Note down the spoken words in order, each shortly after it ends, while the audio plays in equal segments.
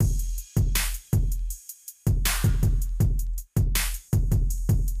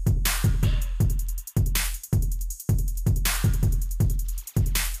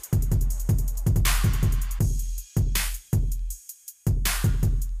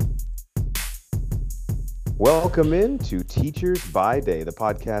Welcome in to Teachers by Day, the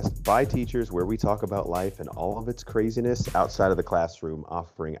podcast by teachers where we talk about life and all of its craziness outside of the classroom,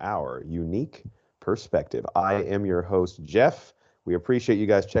 offering our unique perspective. I am your host, Jeff. We appreciate you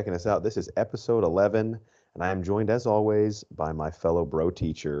guys checking us out. This is episode 11, and I am joined, as always, by my fellow bro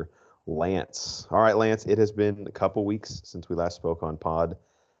teacher, Lance. All right, Lance, it has been a couple weeks since we last spoke on pod.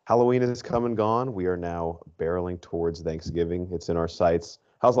 Halloween has come and gone. We are now barreling towards Thanksgiving. It's in our sights.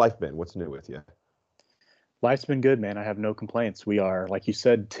 How's life been? What's new with you? Life's been good, man. I have no complaints. We are, like you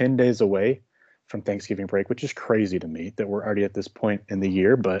said, 10 days away from Thanksgiving break, which is crazy to me that we're already at this point in the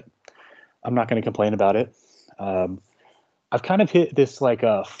year, but I'm not going to complain about it. I've kind of hit this like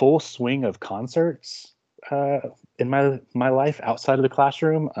a full swing of concerts in my life outside of the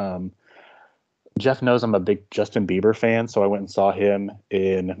classroom. Jeff knows I'm a big Justin Bieber fan, so I went and saw him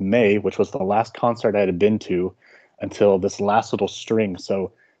in May, which was the last concert I had been to until this last little string.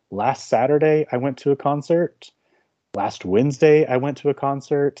 So last Saturday, I went to a concert. Last Wednesday, I went to a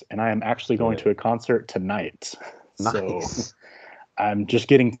concert, and I am actually going to a concert tonight. Nice. So I'm just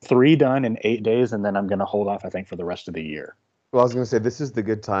getting 3 done in 8 days, and then I'm going to hold off, I think, for the rest of the year. Well, I was going to say, this is the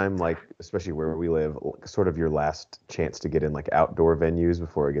good time, like, especially where we live, sort of your last chance to get in, like, outdoor venues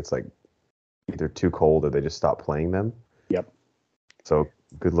before it gets, like, either too cold or they just stop playing them. Yep. So,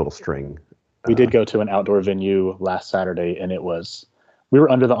 good little string. We did go to an outdoor venue last Saturday, and we were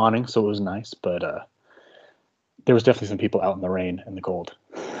under the awning, so it was nice, but there was definitely some people out in the rain and the cold.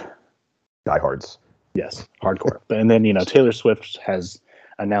 Diehards. Yes, hardcore. And then, Taylor Swift has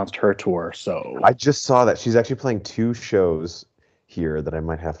announced her tour, so I just saw that. She's actually playing 2 shows here that I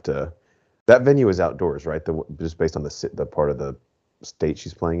might have to... That venue is outdoors, right? Just based on the part of the state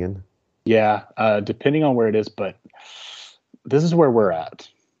she's playing in? Yeah, depending on where it is, but this is where we're at.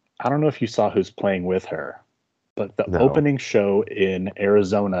 I don't know if you saw who's playing with her, but the opening show in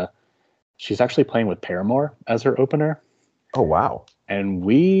Arizona, she's actually playing with Paramore as her opener. Oh, wow. And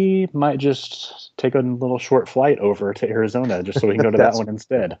we might just take a little short flight over to Arizona just so we can go to that one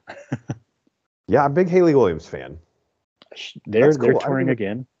instead. Yeah, I'm a big Hayley Williams fan. They're touring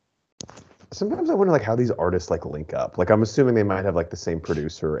again. Sometimes I wonder, like, how these artists, like, link up. Like, I'm assuming they might have, like, the same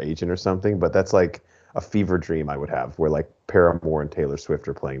producer or agent or something, but that's, like, a fever dream I would have where, like, Paramore and Taylor Swift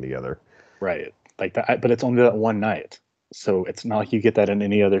are playing together. Right. Like that, but it's only that one night. So it's not like you get that in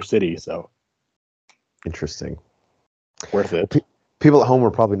any other city, so. Interesting. Worth it. Well, people at home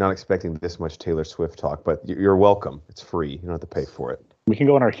are probably not expecting this much Taylor Swift talk, but you're welcome. It's free. You don't have to pay for it. We can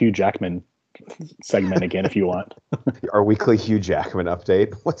go on our Hugh Jackman segment again if you want. Our weekly Hugh Jackman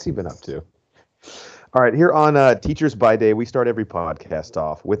update. What's he been up to? All right, here on Teachers by Day, we start every podcast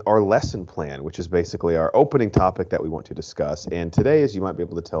off with our lesson plan, which is basically our opening topic that we want to discuss. And today, as you might be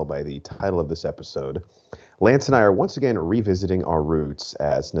able to tell by the title of this episode, Lance and I are once again revisiting our roots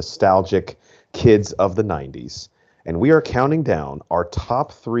as nostalgic kids of the 90s. And we are counting down our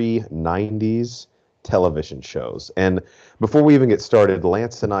top 3 90s television shows. And before we even get started,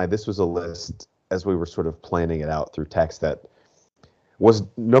 Lance and I, this was a list as we were sort of planning it out through text that was,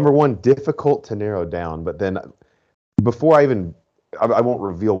 number one, difficult to narrow down. But then before I won't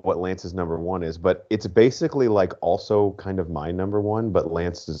reveal what Lance's number 1 is, but it's basically like also kind of my number 1, but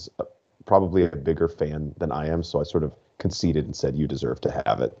Lance is probably a bigger fan than I am. So I sort of conceded and said, you deserve to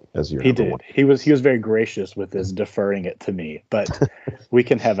have it as your number 1. He was very gracious with his deferring it to me, but we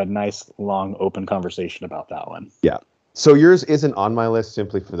can have a nice, long, open conversation about that one. Yeah. So yours isn't on my list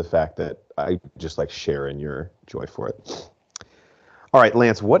simply for the fact that I just like share in your joy for it. All right,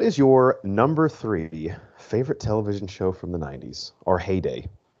 Lance, what is your number 3 favorite television show from the 90s or heyday?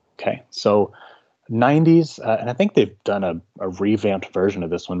 Okay, so 90s, and I think they've done a revamped version of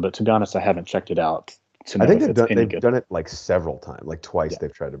this one, but to be honest, I haven't checked it out. I think they've done it like several times, like twice. Yeah.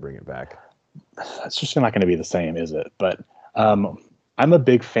 They've tried to bring it back. That's just not going to be the same, is it? But I'm a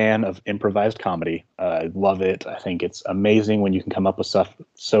big fan of improvised comedy. I love it. I think it's amazing when you can come up with stuff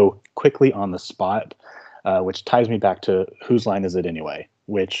so quickly on the spot. Which ties me back to Whose Line Is It Anyway,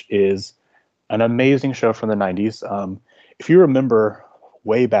 which is an amazing show from the 90s. If you remember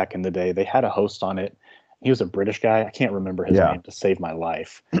way back in the day, they had a host on it. He was a British guy. I can't remember his name to save my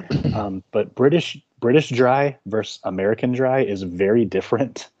life. But British dry versus American dry is very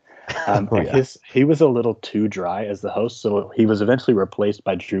different. He was a little too dry as the host, so he was eventually replaced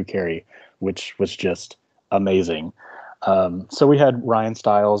by Drew Carey, which was just amazing. So we had Ryan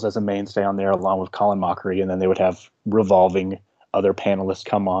Stiles as a mainstay on there, along with Colin Mockery, and then they would have revolving other panelists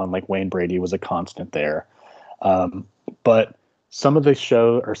come on, like Wayne Brady was a constant there. But some of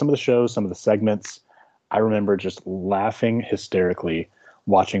the segments, I remember just laughing hysterically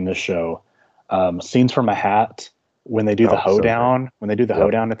watching this show. Scenes from a Hat, when they do the hoedown,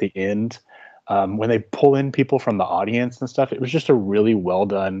 hoedown at the end. When they pull in people from the audience and stuff, it was just a really well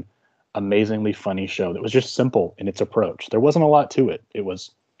done, amazingly funny show that was just simple in its approach. There wasn't a lot to it. It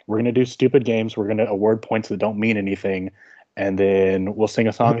was, we're going to do stupid games, we're going to award points that don't mean anything, and then we'll sing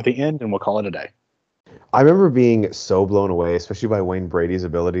a song at the end and we'll call it a day. I remember being so blown away, especially by Wayne Brady's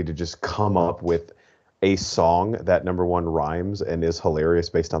ability to just come up with a song that, number one, rhymes and is hilarious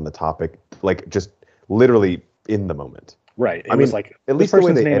based on the topic, like just literally in the moment. Right. I mean, was like, at least the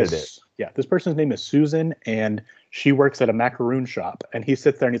way they edit it. Yeah, this person's name is Susan, and she works at a macaroon shop. And he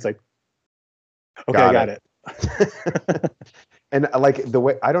sits there and he's like, okay, I got it. And like the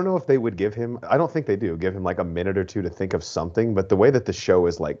way, I don't know if they would give him, I don't think they do, give him like a minute or two to think of something, but the way that the show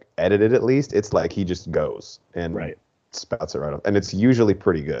is like edited, at least, it's like he just goes and spouts it right off. And it's usually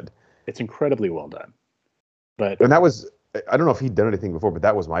pretty good. It's incredibly well done. And that was, I don't know if he'd done anything before, but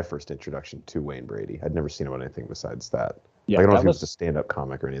that was my first introduction to Wayne Brady. I'd never seen him on anything besides that. Yeah, like, I don't know if he was a stand-up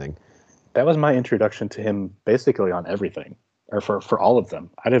comic or anything. That was my introduction to him basically on everything, or for all of them.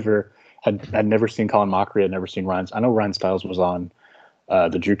 I'd never seen Colin Mockery. I'd never seen Ryan. I know Ryan Stiles was on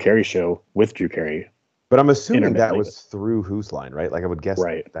the Drew Carey show with Drew Carey. But I'm assuming that was through Who's Line, right? Like I would guess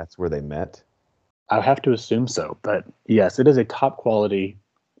that's where they met. I have to assume so. But yes, it is a top quality,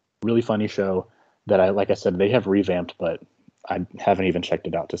 really funny show that like I said, they have revamped, but I haven't even checked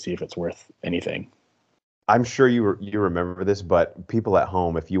it out to see if it's worth anything. I'm sure you remember this, but people at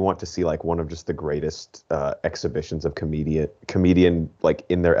home, if you want to see like one of just the greatest exhibitions of comedian like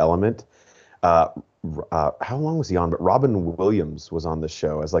in their element, how long was he on? But Robin Williams was on the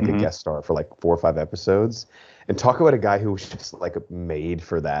show as like a guest star for like 4 or 5 episodes, and talk about a guy who was just like made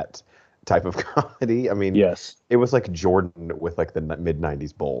for that type of comedy. I mean, yes, it was like Jordan with like the mid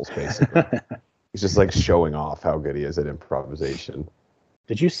 90s Bulls, basically. He's just like showing off how good he is at improvisation.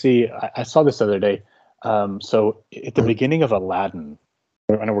 Did you see? I saw this the other day. So at the beginning of Aladdin,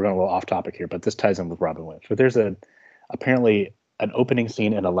 I know we're going a little off topic here, but this ties in with Robin Williams. But there's apparently an opening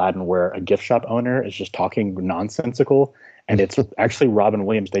scene in Aladdin where a gift shop owner is just talking nonsensical, and it's actually Robin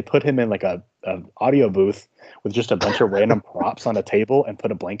Williams. They put him in like a audio booth with just a bunch of random props on a table and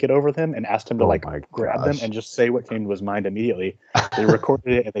put a blanket over them and asked him to grab them and just say what came to his mind immediately. They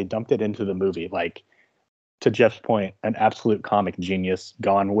recorded it and they dumped it into the movie. Like, to Jeff's point, an absolute comic genius,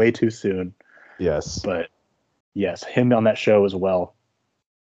 gone way too soon. Yes. But yes, him on that show as well,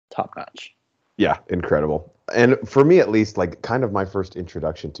 top notch. Yeah, incredible. And for me, at least, like kind of my first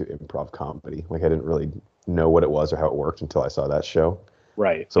introduction to improv comedy. Like I didn't really know what it was or how it worked until I saw that show.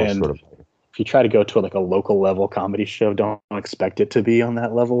 Right. So and sort of, if you try to go to like a local level comedy show, don't expect it to be on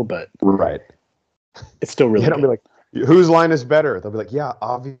that level, but it's still really good. Don't be like, whose line is better? They'll be like, yeah,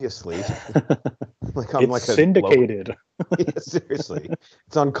 obviously. Like I'm it's syndicated. Yeah, seriously.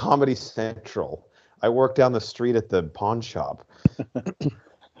 It's on Comedy Central. I work down the street at the pawn shop.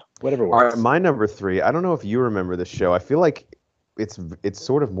 Whatever works. All right, my number 3. I don't know if you remember this show. I feel like it's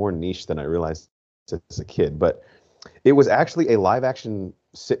sort of more niche than I realized as a kid, but it was actually a live action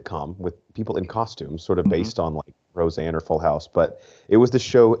sitcom with people in costumes, sort of based on like Roseanne or Full House, but it was the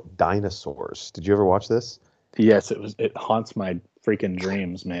show Dinosaurs. Did you ever watch this? Yes, it haunts my freaking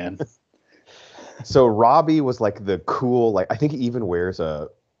dreams, man. So Robbie was like the cool, like I think he even wears a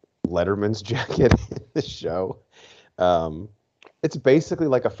Letterman's jacket in the show. It's basically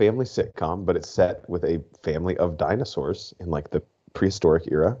like a family sitcom, but it's set with a family of dinosaurs in like the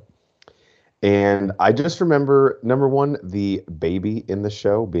prehistoric era. And I just remember, number one, the baby in the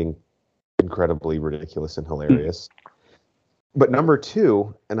show being incredibly ridiculous and hilarious. But number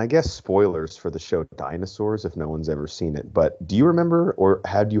 2, and I guess spoilers for the show Dinosaurs if no one's ever seen it, but do you remember or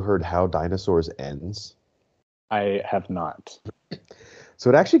had you heard how Dinosaurs ends? I have not. So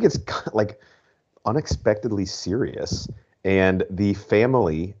it actually gets like unexpectedly serious, and the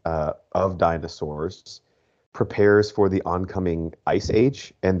family of dinosaurs prepares for the oncoming ice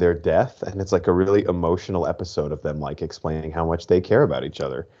age and their death, and it's like a really emotional episode of them like explaining how much they care about each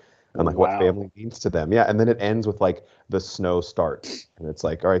other and like what family means to them. Yeah, and then it ends with like the snow starts, and it's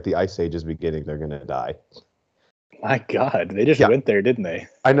like, all right, the ice age is beginning. They're gonna die. My God, they just went there, didn't they?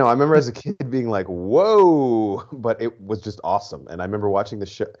 I know. I remember as a kid being like, "Whoa!" But it was just awesome. And I remember watching the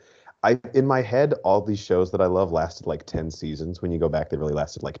show. In my head, all these shows that I love lasted like 10 seasons. When you go back, they really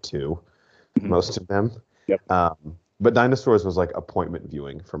lasted like 2, most of them. Yep. But Dinosaurs was like appointment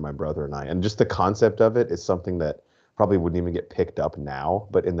viewing for my brother and I, and just the concept of it is something that probably wouldn't even get picked up now.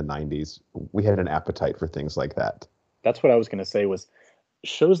 But in the 90s, we had an appetite for things like that. That's what I was going to say was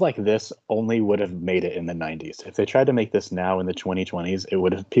shows like this only would have made it in the 90s. If they tried to make this now in the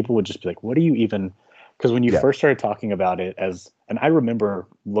 2020s, people would just be like, what do you even, because when you first started talking about it and I remember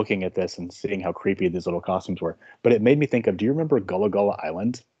looking at this and seeing how creepy these little costumes were, but it made me think of, do you remember Gullah Gullah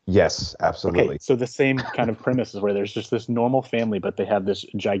Island? Yes, Okay, absolutely. so the same kind of premise is where there's just this normal family, but they have this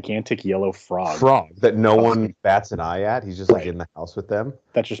gigantic yellow frog. Frog that no Um, one bats an eye at. He's just like right. in the house with them.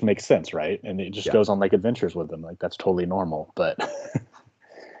 That just makes sense, right? And it just Yeah. goes on like adventures with them. Like that's totally normal. But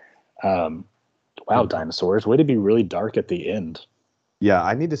um, wow, Mhm. dinosaurs, way to be really dark at the end. Yeah,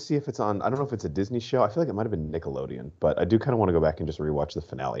 I need to see if it's on. I don't know if it's a Disney show. I feel like it might have been Nickelodeon, but I do kind of want to go back and just rewatch the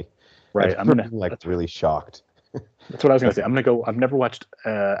finale. I Right. remember being like really shocked. That's what I was gonna But say. I'm gonna go. I've never watched.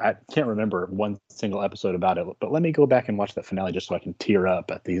 I can't remember one single episode about it, but let me go back and watch that finale just so I can tear up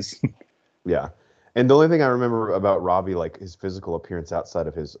at these. yeah. And the only thing I remember about Robbie, like his physical appearance outside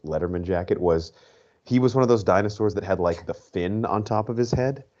of his Letterman jacket, was he was one of those dinosaurs that had like the fin on top of his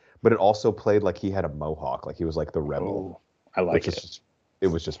head, but it also played like he had a mohawk, like he was like the rebel, Oh, I like which is it. just, it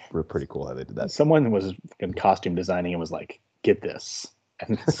was just pretty cool how they did that. Someone was in costume designing and was like, "Get this,"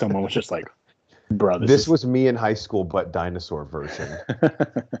 and someone was just like, "Bro, this This is was me in high school, but dinosaur version.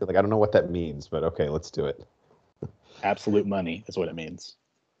 Like, I don't know what that means, but okay, let's do it. absolute money." Is what it means.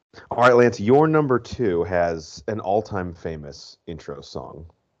 All right, Lance, your number two has an all-time famous intro song,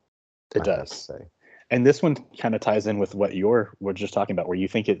 It I have to does. say. And this one kind of ties in with what we're just talking about, where you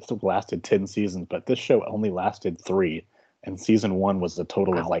think it lasted 10 seasons, but this show only lasted 3, and season 1 was a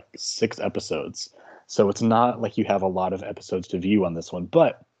total of Wow. like 6 episodes. So it's not like you have a lot of episodes to view on this one.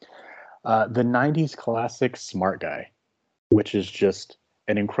 But the 90s classic Smart Guy, which is just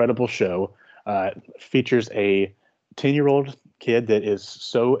an incredible show, features a 10-year-old kid that is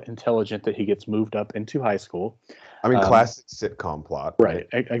so intelligent that he gets moved up into high school. I mean, Um, classic sitcom plot, right?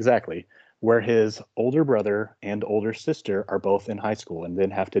 Right, exactly. Where his older brother and older sister are both in high school and then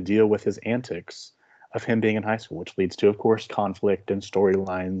have to deal with his antics of him being in high school, which leads to, of course, conflict and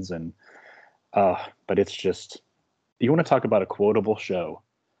storylines. And but it's just, you want to talk about a quotable show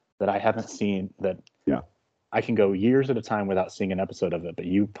that I haven't seen, that Yeah. I can go years at a time without seeing an episode of it, but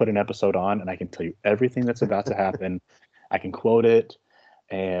you put an episode on and I can tell you everything that's about to happen. I can quote it.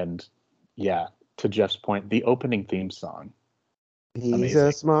 And yeah, to Jeff's point, the opening theme song, He's a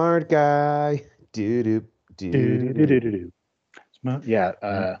amazing. smart guy. Do do do do Do, do, do, do. do, do.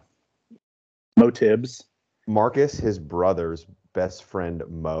 Yeah, Mo Tibbs. Marcus, his brother's best friend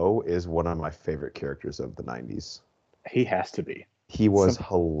Mo, is one of my favorite characters of the 90s. He has to be. He was Some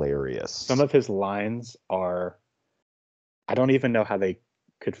hilarious. of his lines are, I don't even know how they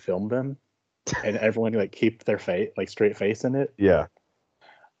could film them, and everyone like keep their face like straight face in it, Yeah.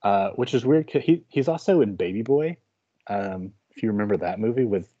 which is weird. He's also in Baby Boy, if you remember that movie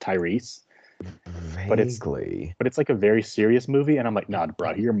with Tyrese, but it's Vaguely. but it's like a very serious movie, and I'm like, nah,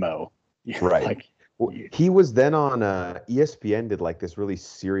 bro, you're Mo. Right. Like, Well, he was then on ESPN did like this really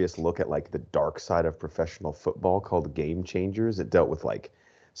serious look at like the dark side of professional football called Game Changers. It dealt with like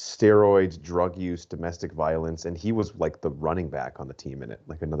steroids, drug use, domestic violence, and he was like the running back on the team in it,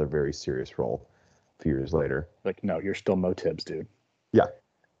 like another very serious role a few years later. like no, you're still Mo Tibbs, dude. Yeah.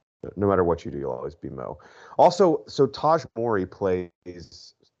 No matter what you do, you'll always be Mo. Also, so Taj Mori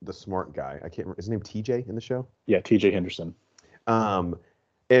plays the smart guy. I can't remember his name, TJ in the show. Yeah, T.J. Henderson. Um,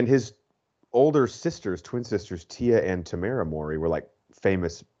 and his older sisters, twin sisters, Tia and Tamara Mori, were like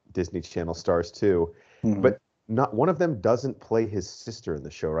famous Disney Channel stars too. Mhm. But not one of them doesn't play his sister in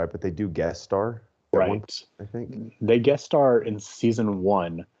the show, right? But they do guest star at one point, Right. I think. They guest star in season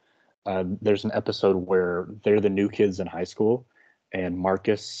 1. There's an episode where they're the new kids in high school, and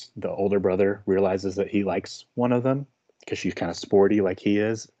Marcus, the older brother, realizes that he likes one of them because she's kind of sporty like he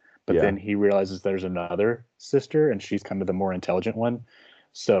is. But Yeah. then he realizes there's another sister, and she's kind of the more intelligent one.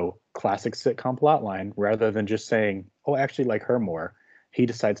 So, classic sitcom plotline, rather than just saying, "Oh, I actually like her more," he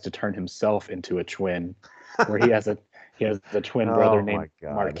decides to turn himself into a twin, where he has a twin brother Oh my named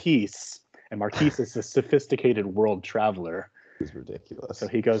God. Marquise, and Marquise is a sophisticated world traveler, It's so ridiculous.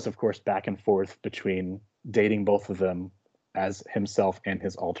 he goes, of course, back and forth between dating both of them as himself and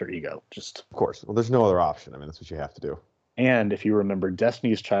his alter ego. Just Of course. Well, there's no other option. I mean, that's what you have to do. and if you remember,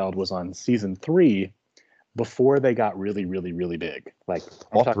 Destiny's Child was on season 3 before they got really, really, really big. Like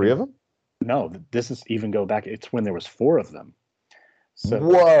I'm All three talking. of them? No, this is even go back. It's when there was 4 of them. So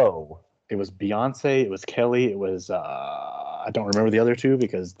Whoa. it was Beyonce, it was Kelly, it was I don't remember the other 2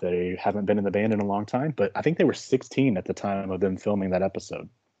 because they haven't been in the band in a long time. But I think they were 16 at the time of them filming that episode.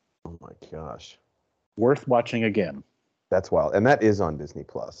 Oh my gosh. Worth watching again. That's wild. And that is on Disney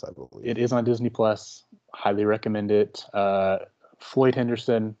Plus, I It believe. is on Disney Plus. Highly recommend it. Floyd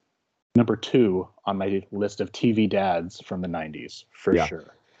Henderson, number 2 on my list of TV dads from the 90s, for Yeah.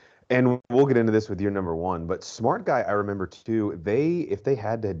 sure. And we'll get into this with your number one, but Smart Guy, I remember too, if they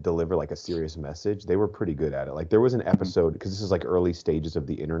had to deliver like a serious message, they were pretty good at it. Like there was an Mhm. episode, because this is like early stages of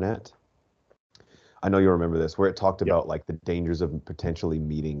the internet. I know you'll remember this, where it talked about like the dangers of potentially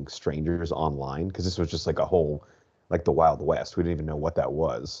meeting strangers online, because this was just like a whole, like the Wild West. We didn't even know what that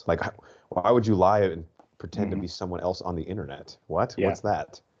was. Like, why would you lie and pretend to Hmm. be someone else on the internet? What? Yeah. What's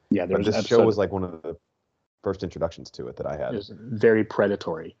that? Yeah. There But was an this show episode. was like one of the first introductions to it that I It had. was very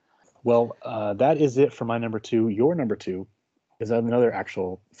predatory. Well, that is it for my number two. Your number two is another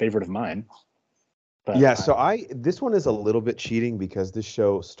actual favorite of mine. But Yeah, so this one is a little bit cheating because this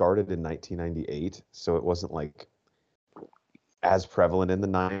show started in 1998, so it wasn't like as prevalent in the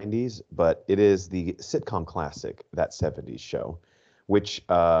 90s, but it is the sitcom classic, That 70s Show, which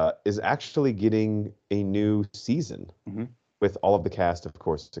is actually getting a new season Mhm. with all of the cast, of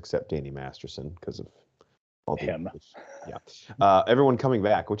course, except Danny Masterson because of all the Him. yeah, everyone coming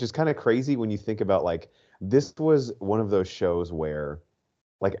back, which is kind of crazy when you think about like this was one of those shows where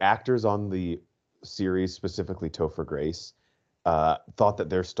like actors on the series, specifically Topher Grace, thought that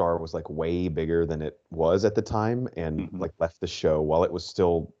their star was like way bigger than it was at the time, and Hmm. like left the show while it was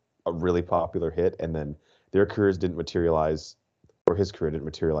still a really popular hit, and then their careers didn't materialize, or his career didn't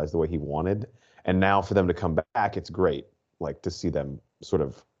materialize the way he wanted. And now for them to come back, it's great, like to see them sort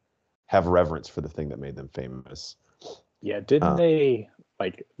of have reverence for the thing that made them famous. Yeah. Didn't Uh, they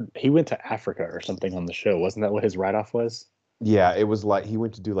like he went to Africa or something on the show? Wasn't that what his write off was? yeah, it was like he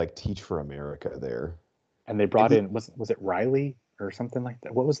went to do like Teach for America there, And they and brought he in was it Riley or something like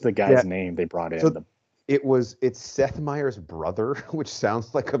that? What was the yeah. guy's name they brought in? So it's Seth Meyers' brother, which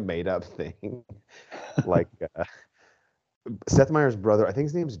sounds like a made up thing. Like Seth Meyers' brother, I think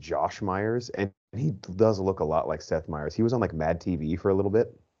his name's Josh Myers, and he does look a lot like Seth Meyers. He was on like Mad TV for a little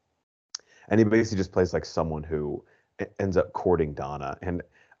bit, and he basically just plays like someone who ends up courting Donna. And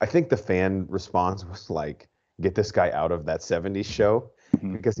I think the fan response was like, "Get this guy out of that '70s show,"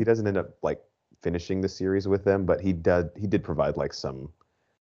 Mhm. because he doesn't end up like finishing the series with them, but he did provide like some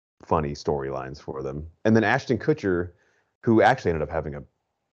funny storylines for them. And then Ashton Kutcher, who actually ended up having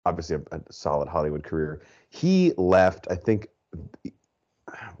obviously a solid Hollywood career, he left. I think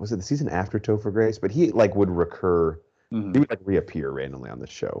was it the season after Topher Grace, but he like would recur. He Mhm. would like reappear randomly on the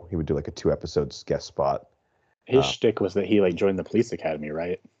show. He would do like a 2 episodes guest spot. His Uh, shtick was that he like joined the police academy,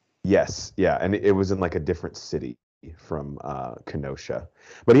 right? yes, yeah, and it was in like a different city from Kenosha.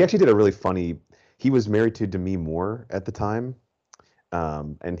 But he actually did a really funny. He was married to Demi Moore at the time,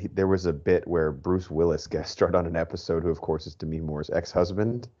 and there was a bit where Bruce Willis guest starred on an episode, who of course is Demi Moore's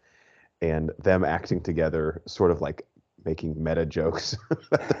ex-husband, and them acting together, sort of like making meta jokes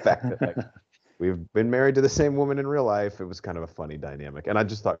about the fact that like we've been married to the same woman in real life. It was kind of a funny dynamic, and I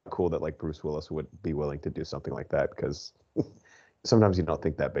just thought cool that like Bruce Willis would be willing to do something like that, because sometimes you don't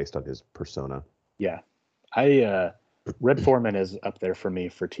think that based on his persona. Yeah. I Red Foreman is up there for me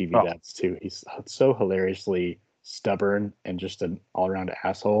for TV Oh, dads too. He's so hilariously stubborn and just an all-around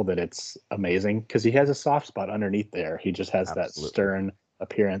asshole that it's amazing because he has a soft spot underneath there. He just has that absolutely. stern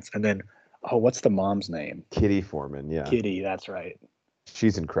appearance. And then, oh, what's the mom's name? Kitty Foreman, yeah. Kitty, that's right.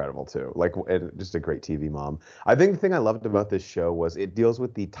 She's incredible too. Like, and just a great TV mom. I think the thing I loved about this show was it deals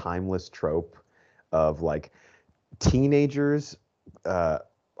with the timeless trope of like teenagers uh,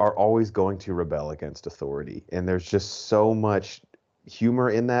 are always going to rebel against authority, and there's just so much humor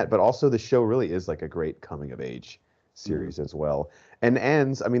in that. But also, the show really is like a great coming of age Mhm. series as well, and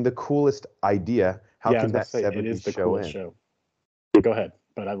ends. I mean, the coolest idea. How Yeah, I was can about to that say it is '70s the show coolest end? show. Go ahead,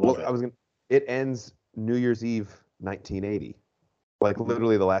 but I love Well, it. It ends New Year's Eve, 1980. Like Mhm.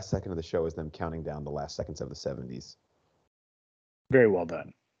 literally, the last second of the show is them counting down the last seconds of the '70s. Very well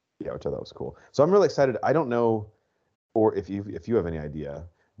done. Yeah, which I thought was cool. So I'm really excited. I don't know, or if you have any idea,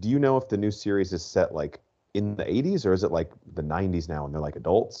 do you know if the new series is set like in the '80s, or is it like the '90s now and they're like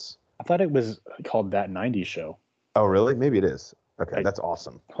adults? I thought it was called That 90s Show. Oh, really? Maybe it is. Okay, I that's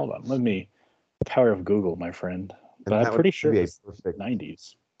awesome. hold on, let me power of Google, my friend. And But I'm that would pretty sure it be a was perfect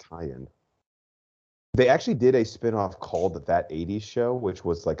 90s. tie-in. They actually did a spin-off called That '80s Show, which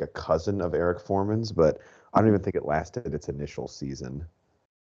was like a cousin of Eric Foreman's, but I don't Mhm. even think it lasted its initial season.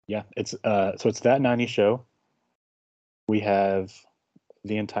 Yeah, it's so it's That 90s Show. We have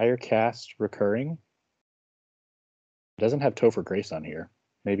the entire cast recurring. It doesn't have Topher Grace on here.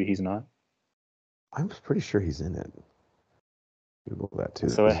 Maybe he's not. I'm pretty sure he's in it. Google that too.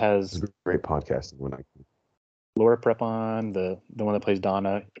 So it This has is great podcasting when I Laura Prepon, the one that plays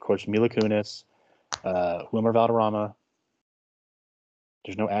Donna, of course, Mila Kunis, Wilmer Valderrama.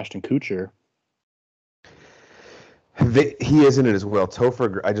 There's no Ashton Kutcher. He is in it as well.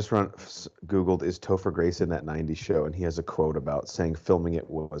 I just Googled, is Topher Grace in that '90s show, and he has a quote about saying filming it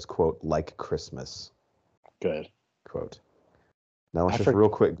was, quote, like Christmas, Good. quote. Now let's I just for, real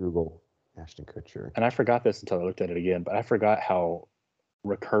quick Google Ashton Kutcher. and I forgot this until I looked at it again, but I forgot how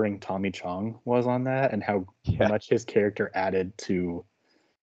recurring Tommy Chong was on that, and how Yeah. much his character added to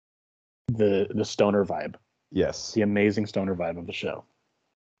the stoner vibe, Yes. the amazing stoner vibe of the show.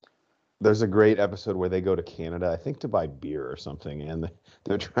 There's a great episode where they go to Canada, I think to buy beer or something, and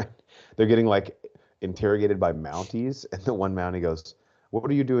they're getting like interrogated by Mounties, and the one Mountie goes, "What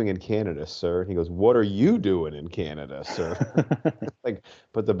are you doing in Canada, sir?" And he goes, "What are you doing in Canada, sir?" Like,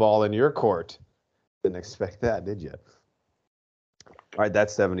 put the ball in your court. Didn't expect that, did you? All right,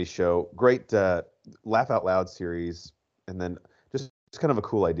 that's 70s show. Great laugh out loud series, and then just kind of a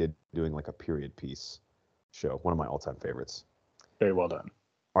cool idea doing like a period piece show. One of my all-time favorites. Very well done.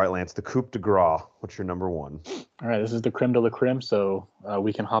 All right, Lance, the coup de grace. What's your number one? All right, this is the creme de la creme, so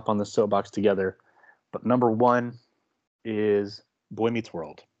we can hop on the soapbox together. But number one is Boy Meets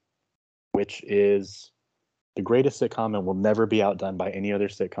World, which is the greatest sitcom and will never be outdone by any other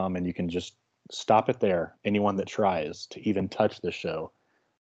sitcom. And you can just stop it there, anyone that tries to even touch this show,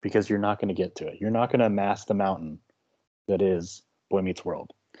 because you're not going to get to it. You're not going to mass the mountain that is Boy Meets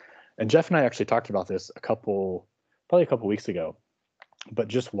World. And Jeff and I actually talked about this probably a couple weeks ago. But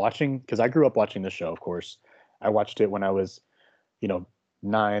just watching, because I grew up watching this show, of course. I watched it when I was,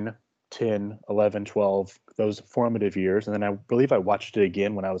 9, 10, 11, 12, those formative years. And then I believe I watched it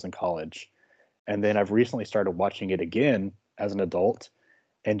again when I was in college. And then I've recently started watching it again as an adult,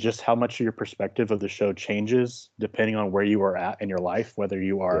 and just how much your perspective of the show changes depending on where you are at in your life, whether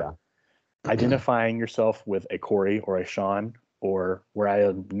you are identifying yourself with a Corey or a Sean, or where I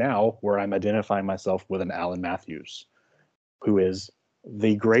am now, where I'm identifying myself with an Alan Matthews, who is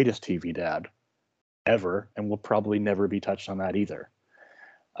the greatest TV dad ever and will probably never be touched on that either.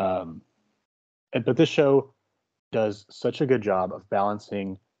 But this show does such a good job of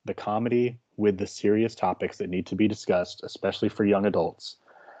balancing the comedy with the serious topics that need to be discussed, especially for young adults,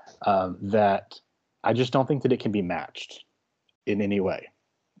 that I just don't think that it can be matched in any way.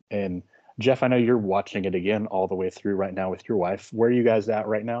 And Jeff, I know you're watching it again all the way through right now with your wife. Where are you guys at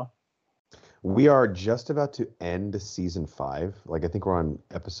right now? We are just about to end season 5. Like, I think we're on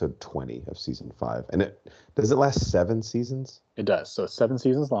episode 20 of season 5. And does it last 7 seasons? It does. So it's 7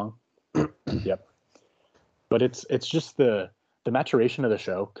 seasons long. Yep. But it's just the maturation of the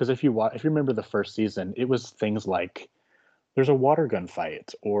show. Because if you remember the first season, it was things like there's a water gun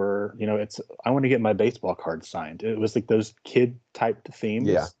fight, or it's I want to get my baseball card signed. It was like those kid type themes.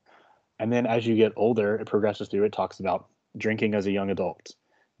 Yeah. And then as you get older, it progresses through. It talks about drinking as a young adult.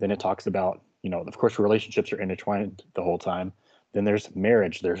 Then it talks about, of course, relationships are intertwined the whole time. Then there's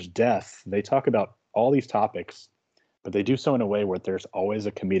marriage, there's death. They talk about all these topics, but they do so in a way where there's always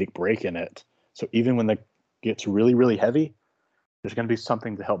a comedic break in it. So even when it gets really, really heavy, there's going to be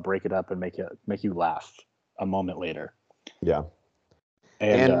something to help break it up and make you laugh a moment later. Yeah.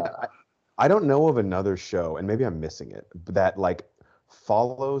 And I don't know of another show, and maybe I'm missing it, that like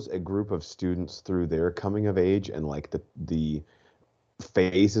follows a group of students through their coming of age and like the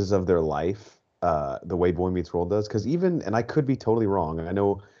phases of their life the way Boy Meets World does. Because and I could be totally wrong, I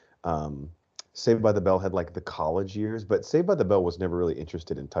know Saved by the Bell had like the college years, but Saved by the Bell was never really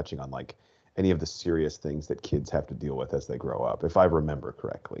interested in touching on like any of the serious things that kids have to deal with as they grow up, if I remember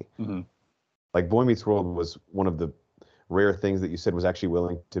correctly. Mm-hmm. Like Boy Meets World was one of the rare things that you said was actually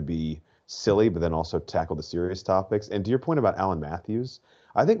willing to be silly, but then also tackle the serious topics. And to your point about Alan Matthews,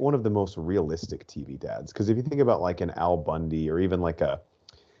 I think one of the most realistic TV dads, because if you think about like an Al Bundy or even like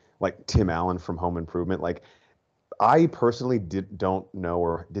Tim Allen from Home Improvement, like I personally don't know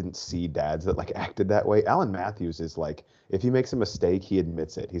or didn't see dads that like acted that way. Alan Matthews is like, if he makes a mistake, he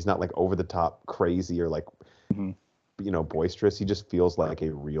admits it. He's not like over the top crazy or like, boisterous. He just feels like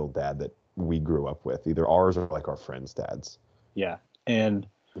a real dad that we grew up with, either ours or like our friends' dads. Yeah. And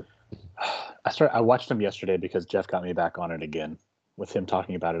I watched him yesterday because Jeff got me back on it again. With him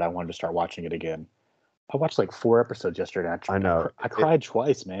talking about it, I wanted to start watching it again. I watched like 4 episodes yesterday. I know. I cried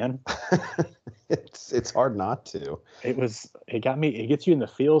twice, man. It's hard not to. It got me. It gets you in the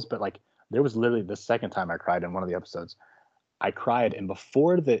feels, but like there was literally the second time I cried in one of the episodes. I cried, and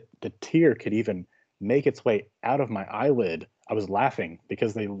before the tear could even make its way out of my eyelid, I was laughing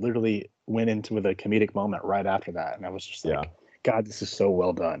because they literally went into the comedic moment right after that, and I was just like, God, this is so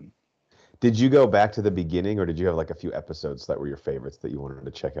well done. Did you go back to the beginning, or did you have like a few episodes that were your favorites that you wanted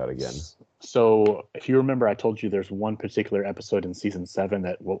to check out again? So if you remember, I told you there's one particular episode in season 7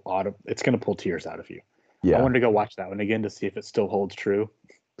 that it's going to pull tears out of you. Yeah. I wanted to go watch that one again to see if it still holds true.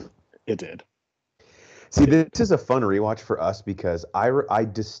 It did. See, this is a fun rewatch for us because I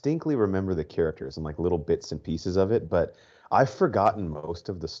distinctly remember the characters and like little bits and pieces of it, but I've forgotten most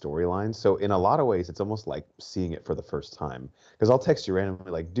of the storylines, so in a lot of ways, it's almost like seeing it for the first time. Because I'll text you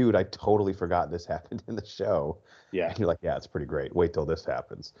randomly, like, "Dude, I totally forgot this happened in the show," Yeah. and you're like, "Yeah, it's pretty great. Wait till this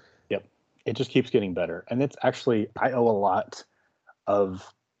happens." Yep. It just keeps getting better. And it's actually, I owe a lot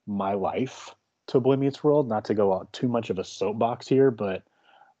of my life to Boy Meets World. Not to go out too much of a soapbox here, but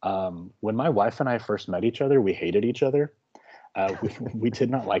when my wife and I first met each other, we hated each other. We did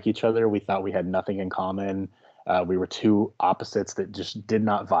not like each other. We thought we had nothing in common. We were two opposites that just did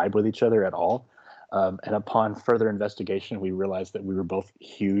not vibe with each other at all. And upon further investigation, we realized that we were both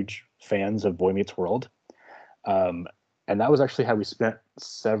huge fans of Boy Meets World. Um, and that was actually how we spent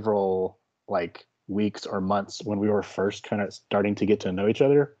several like weeks or months when we were first kind of starting to get to know each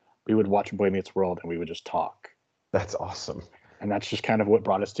other. We would watch Boy Meets World and we would just talk. That's awesome. And that's just kind of what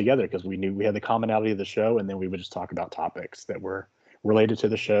brought us together because we knew we had the commonality of the show, and then we would just talk about topics that were related to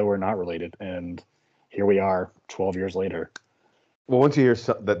the show or not related. And here we are 12 years later. Well, once you hear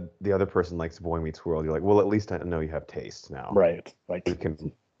that the other person likes Boy Meets World, you're like, well, at least I know you have taste now. Right. Like We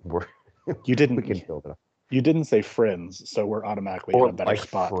can, we're, you didn't we can build it up. you didn't say Friends, so we're automatically in Or a better like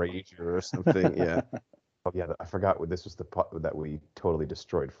spot. Frasier or something. Yeah. Oh yeah, I forgot what this was that we totally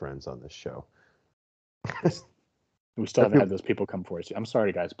destroyed Friends on this show. We still haven't had those people come for us. I'm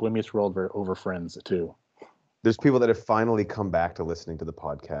sorry, guys. Boy Meets World over Friends too. There's people that have finally come back to listening to the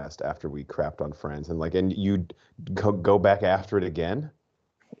podcast after we crapped on Friends, and you'd go back after it again.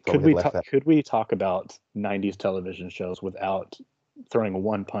 Could we talk about 90s television shows without throwing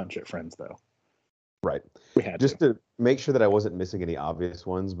one punch at Friends though? Right. We had just to make sure that I wasn't missing any obvious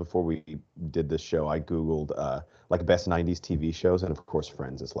ones before we did this show. I googled like best 90s TV shows, and of course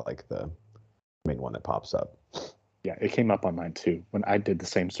Friends is like the main one that pops up. Yeah, it came up on mine too when I did the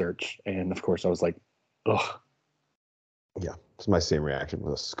same search, and of course I was like, ugh. Yeah, it's my same reaction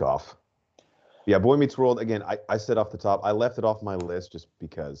with a scoff. Yeah, Boy Meets World, again, I said off the top, I left it off my list just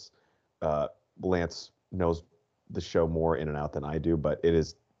because Lance knows the show more in and out than I do, but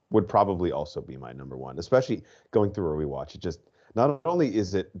would probably also be my number one, especially going through a rewatch. It just, not only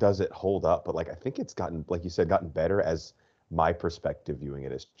does it hold up, but like I think it's gotten, like you said, gotten better as my perspective viewing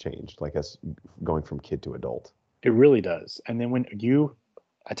it has changed, like as going from kid to adult. It really does. And then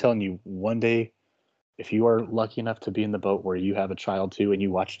I'm telling you, one day, if you are lucky enough to be in the boat where you have a child too, and you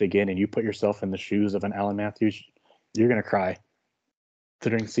watch it again and you put yourself in the shoes of an Alan Matthews, you're going to cry.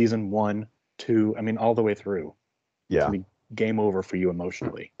 During season 1, 2, I mean, all the way through. Yeah. It's going to be game over for you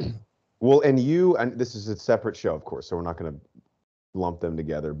emotionally. Well, and this is a separate show, of course, so we're not going to lump them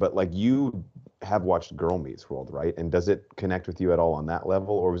together, but like you have watched Girl Meets World, right? And does it connect with you at all on that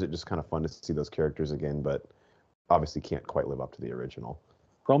level, or was it just kind of fun to see those characters again, but obviously can't quite live up to the original?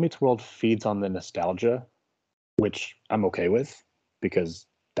 Girl Meets World feeds on the nostalgia, which I'm okay with because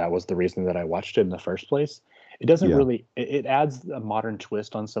that was the reason that I watched it in the first place. It doesn't really, it adds a modern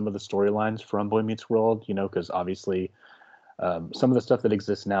twist on some of the storylines from Boy Meets World, because obviously some of the stuff that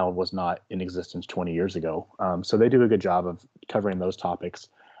exists now was not in existence 20 years ago. So they do a good job of covering those topics.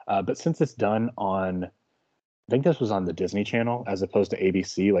 But since it's done on, I think this was on the Disney Channel as opposed to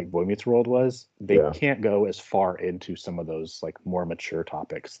ABC, like Boy Meets World was, they can't go as far into some of those like more mature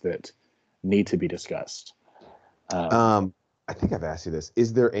topics that need to be discussed. I think I've asked you this.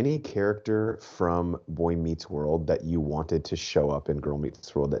 Is there any character from Boy Meets World that you wanted to show up in Girl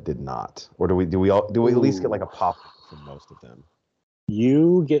Meets World that did not? Or do we at least get like a pop from most of them?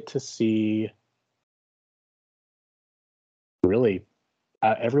 You get to see really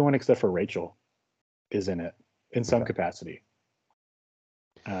everyone except for Rachel is in it in some capacity.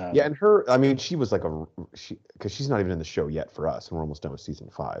 Yeah, and her, I mean, she was like because she's not even in the show yet for us, and we're almost done with season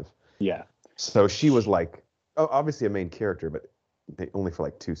 5. Yeah. So she was like, obviously a main character, but only for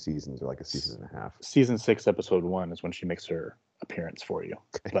like 2 seasons or like a season and a half. Season 6, episode 1 is when she makes her appearance for you.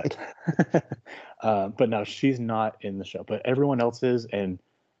 Okay. But no, she's not in the show. But everyone else is, and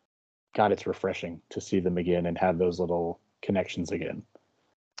God, it's refreshing to see them again and have those little connections again.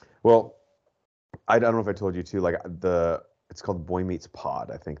 Well, I don't know if I told you too. Like it's called Boy Meets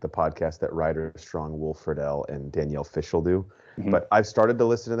Pod. I think the podcast that Ryder Strong, Wolf Friedle, and Danielle Fishel do. Mm-hmm. But I've started to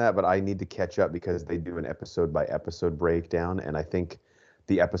listen to that, but I need to catch up because they do an episode by episode breakdown, and I think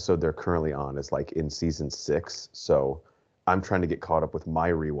the episode they're currently on is like in season 6. So I'm trying to get caught up with my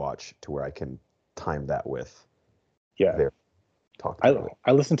rewatch to where I can time that with. Yeah. Their talk.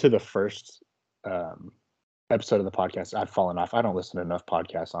 I listened to the first episode of the podcast. I've fallen off. I don't listen to enough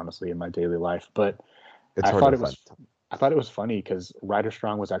podcasts, honestly, in my daily life, but I thought it was funny because Ryder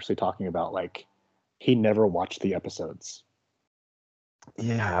Strong was actually talking about like he never watched the episodes.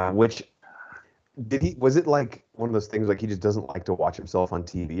 Yeah, which was it like one of those things like he just doesn't like to watch himself on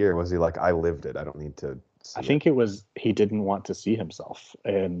TV, or was he like, I lived it, I don't need to I think it was he didn't want to see himself.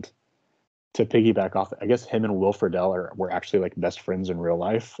 And to piggyback off, I guess him and Will Friedle were actually like best friends in real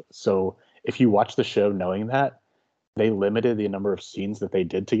life. So if you watch the show knowing that, they limited the number of scenes that they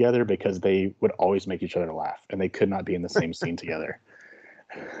did together because they would always make each other laugh and they could not be in the same scene together.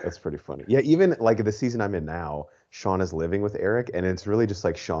 That's pretty funny. Yeah, even like the season I'm in now, Sean is living with Eric, and it's really just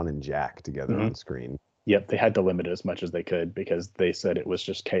like Sean and Jack together on screen. Yep, they had to limit it as much as they could because they said it was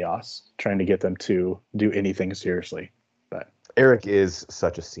just chaos trying to get them to do anything seriously. But Eric is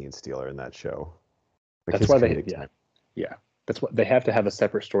such a scene stealer in that show. Like that's why yeah, that's what they have to have a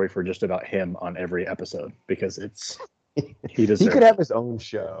separate story for just about him on every episode because it's he could have his own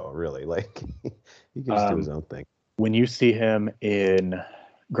show, really. Like he could just do his own thing. When you see him in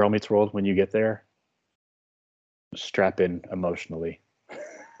Girl Meets World, when you get there, strap in emotionally.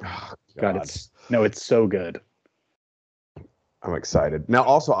 Oh, God, it's so good. I'm excited. Now,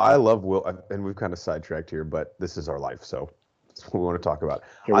 also, I love Will, and we've kind of sidetracked here, but this is our life, so that's what we want to talk about.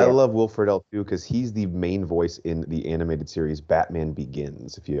 I love Will Friedle, too, because he's the main voice in the animated series Batman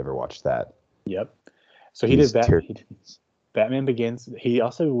Begins, if you ever watched that. Yep. So he did Batman Begins. He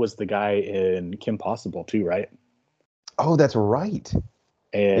also was the guy in Kim Possible, too, right? Oh, that's right.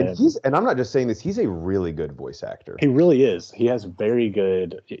 And I'm not just saying this, he's a really good voice actor. He really is. He has very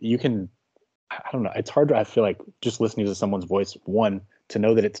good, I don't know, it's hard to, I feel like, just listening to someone's voice, one, to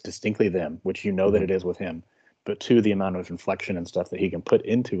know that it's distinctly them, which you know that it is with him, but two, the amount of inflection and stuff that he can put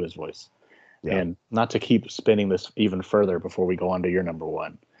into his voice. Yeah. And not to keep spinning this even further before we go on to your number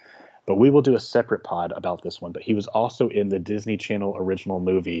one, but we will do a separate pod about this one. But he was also in the Disney Channel original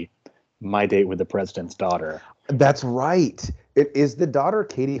movie, My Date with the President's Daughter. That's right. Is the daughter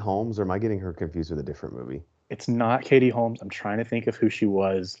Katie Holmes, or am I getting her confused with a different movie? It's not Katie Holmes. I'm trying to think of who she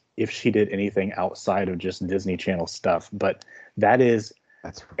was, if she did anything outside of just Disney Channel stuff. But that's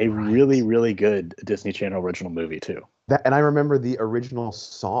a really, really good Disney Channel original movie, too. And I remember the original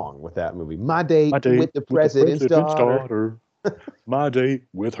song with that movie, My Date with the President's Daughter. My Date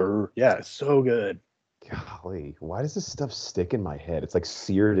with Her. Yeah, it's so good. Golly, why does this stuff stick in my head? It's like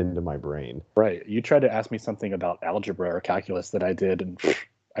seared into my brain. Right. You tried to ask me something about algebra or calculus that I did, and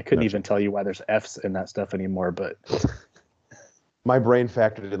I couldn't even tell you why there's F's in that stuff anymore. But my brain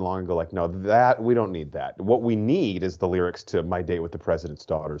factored it in long ago, like, no, that we don't need that. What we need is the lyrics to My Date with the President's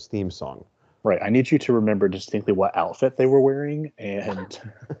Daughter's theme song. Right. I need you to remember distinctly what outfit they were wearing and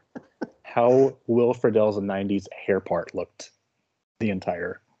how Will Friedle's 90's hair part looked the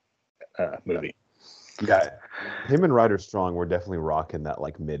entire movie. Yeah, him and Ryder Strong were definitely rocking that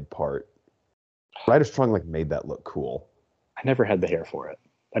like mid part. Ryder Strong like made that look cool. I never had the hair for it.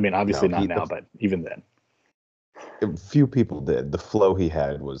 I mean, obviously not now, but even then. Few people did. The flow he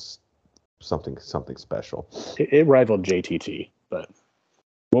had was something special. It rivaled JTT, but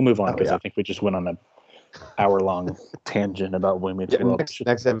we'll move on because I think we just went on an hour-long tangent about Women Meets World.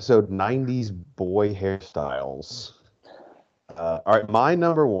 Next episode, 90s boy hairstyles. All right, my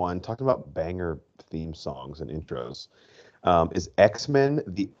number one, talking about banger theme songs and intros, is X-Men,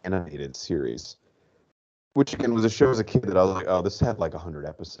 the animated series, which again was a show as a kid that I was like, oh, this had like 100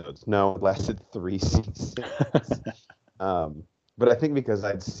 episodes. No, it lasted 3 seasons. But I think because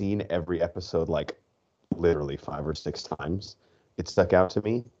I'd seen every episode like literally 5 or 6 times, it stuck out to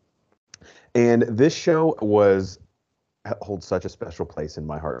me. And this show holds such a special place in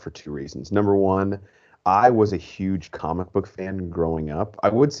my heart for 2 reasons. Number one, I was a huge comic book fan growing up. I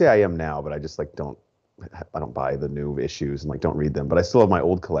would say I am now, but I just like I don't buy the new issues and like don't read them. But I still have my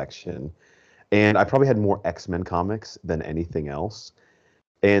old collection, and I probably had more X-Men comics than anything else.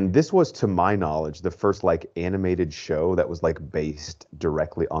 And this was, to my knowledge, the first like animated show that was like based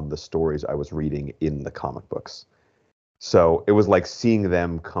directly on the stories I was reading in the comic books. So it was like seeing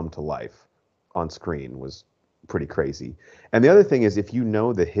them come to life on screen was pretty crazy. And the other thing is, if you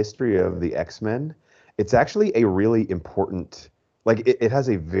know the history of the X-Men, it's actually a really important, like it has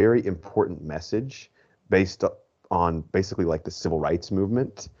a very important message based on basically like the civil rights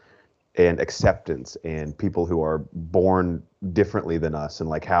movement and acceptance and people who are born differently than us, and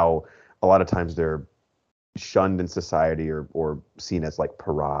like how a lot of times they're shunned in society or seen as like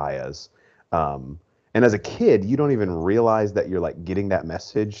pariahs. And as a kid, you don't even realize that you're like getting that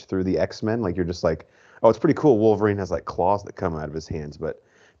message through the X-Men. Like you're just like, oh, it's pretty cool. Wolverine has like claws that come out of his hands, but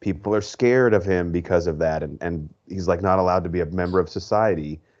people are scared of him because of that. And he's like not allowed to be a member of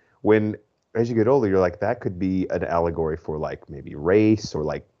society. When as you get older, you're like, that could be an allegory for like maybe race or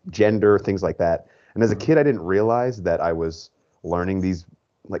like gender, things like that. And as a kid, I didn't realize that I was learning these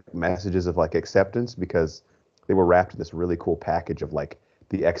like messages of like acceptance because they were wrapped in this really cool package of like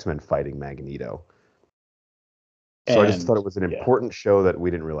the X-Men fighting Magneto. So I just thought it was an important show that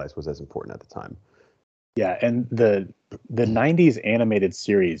we didn't realize was as important at the time. Yeah, and the 90s animated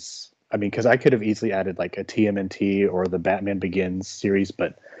series, I mean, because I could have easily added like a TMNT or the Batman Begins series,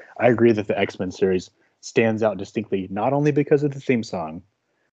 but I agree that the X-Men series stands out distinctly, not only because of the theme song,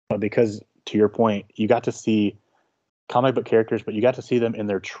 but because, to your point, you got to see comic book characters, but you got to see them in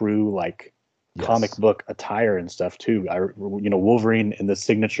their true like comic Yes. book attire and stuff too. Wolverine in the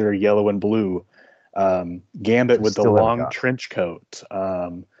signature yellow and blue, Gambit with the Stiletto long got trench coat,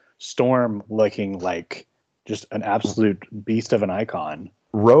 Storm looking like just an absolute beast of an icon.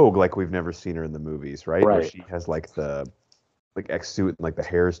 Rogue, like we've never seen her in the movies, right? Where Right. she has like the like X suit and like the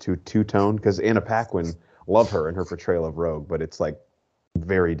hair is two tone. Because Anna Paquin, love her and her portrayal of Rogue, but it's like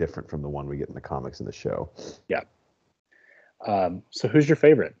very different from the one we get in the comics in the show. Yeah. So who's your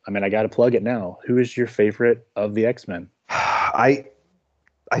favorite? I mean, I got to plug it now. Who is your favorite of the X-Men? I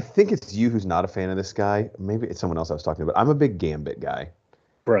I think it's you who's not a fan of this guy. Maybe it's someone else I was talking to, but I'm a big Gambit guy.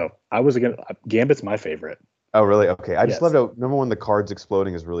 Bro, I was again. Gambit's my favorite. Oh, really? Okay. I just Yes. loved how number one, the cards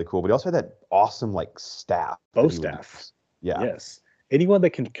exploding is really cool, but he also had that awesome like staff Bow that he would staff. use. Yeah, Yes. Anyone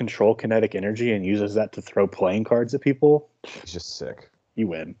that can control kinetic energy and uses that to throw playing cards at people, he's just sick. you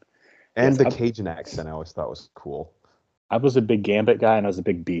win. And Yes, the Cajun accent I always thought was cool. I was a big Gambit guy and I was a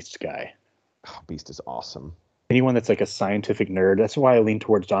big Beast guy. Oh, Beast is awesome. Anyone that's like a scientific nerd, that's why I lean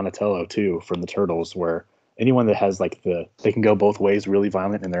towards Donatello too from the Turtles, where anyone that has like they can go both ways, really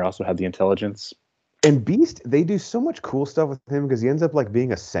violent, and they also have the intelligence. And Beast, they do so much cool stuff with him because he ends up like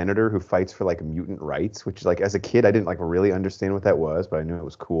being a senator who fights for like mutant rights, which like as a kid I didn't like really understand what that was, but I knew it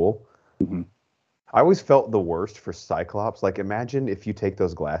was cool. Mm-hmm. I always felt the worst for Cyclops. Like imagine if you take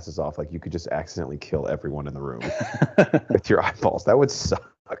those glasses off, like you could just accidentally kill everyone in the room with your eyeballs. That would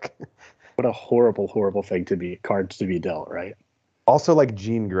suck. What a horrible, horrible thing to be cards to be dealt, right? Also, like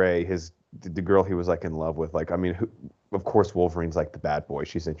Jean Grey, the girl he was like in love with. Like, I mean, of course, Wolverine's like the bad boy.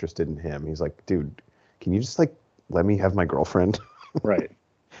 She's interested in him. He's like, dude, can you just like let me have my girlfriend? Right.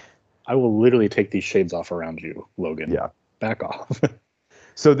 I will literally take these shades off around you, Logan. Yeah. Back off.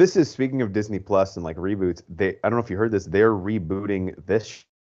 So this is speaking of Disney Plus and like reboots. I don't know if you heard this. They're rebooting this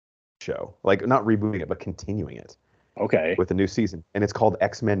show, like not rebooting it, but continuing it Okay. with a new season, and it's called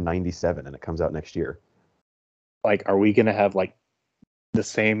X-Men '97, and it comes out next year. Like, are we gonna have like the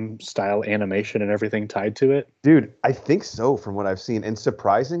same style animation and everything tied to it? Dude, I think so from what I've seen, and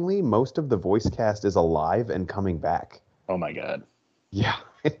surprisingly, most of the voice cast is alive and coming back. Oh my god. Yeah,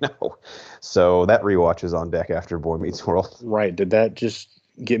 I know. So that rewatch is on deck after Boy Meets World. Right. Did that just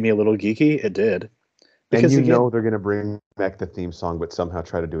get me a little geeky? It did. And Because you again, know they're going to bring back the theme song, but somehow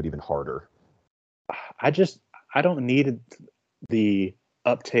try to do it even harder. I just I don't need the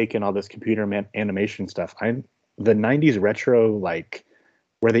uptake and all this computer animation stuff. The 90s retro, like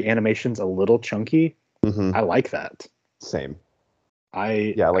where the animation's a little chunky. Mm-hmm. I like that. Same.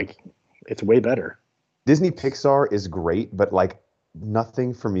 I Yeah, like it's way better. Disney Pixar is great, but like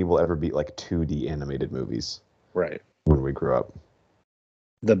nothing for me will ever beat like 2D animated movies Right. when we grew up.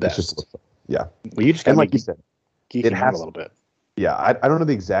 The It's just, best. yeah. Well, you just got And me like you said, geeking it out a has, little bit. yeah, I don't know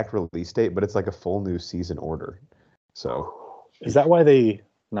the exact release date, but it's like a full new season order. So Is that why they,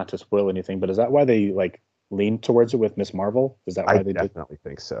 not to spoil anything, but is that why they like leaned towards it with Miss Marvel? Is that I why they did? definitely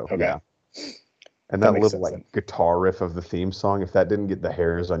think so. Okay. Yeah. And That that makes little sense like then. guitar riff of the theme song, if that didn't get the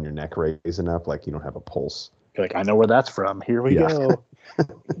hairs on your neck raising up, like you don't have a pulse. You're like, I know where that's from. Here we Yeah. go.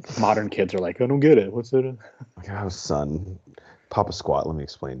 Modern kids are like, I don't get it. What's it? Like, oh, son, Papa Squat, let me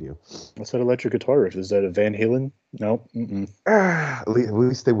explain to you. What's that electric guitar riff? Is that a Van Halen? No. Mm-mm. At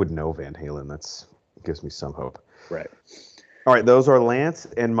least they would know Van Halen. That's gives me some hope. Right. All right, those are Lance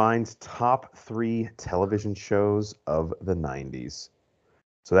and mine's top 3 television shows of the 90s.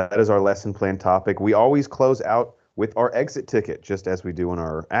 So that is our lesson plan topic. We always close out with our exit ticket, just as we do in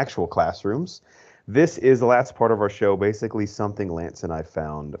our actual classrooms. This is the last part of our show, basically something Lance and I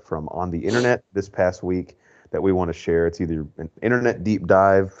found from on the internet this past week that we want to share. It's either an internet deep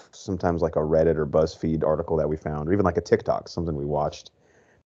dive, sometimes like a Reddit or BuzzFeed article that we found, or even like a TikTok, something we watched.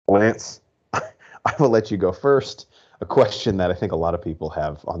 Lance, I will let you go first. A question that I think a lot of people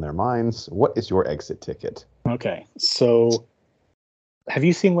have on their minds. What is your exit ticket? Okay. So have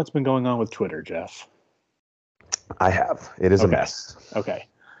you seen what's been going on with Twitter, Jeff? I have. It is a mess. Okay.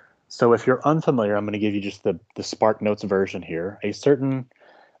 So if you're unfamiliar, I'm going to give you just the Spark Notes version here. A certain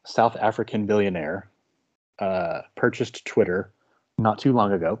South African billionaire purchased Twitter not too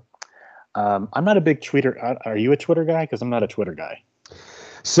long ago. I'm not a big Twitter. Are you a Twitter guy? Because I'm not a Twitter guy.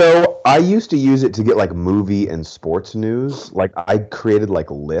 So I used to use it to get like movie and sports news. Like I created like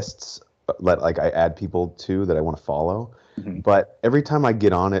lists like I add people to that I want to follow. Mhm. But every time I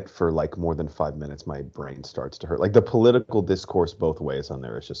get on it for like more than 5 minutes, my brain starts to hurt. Like the political discourse both ways on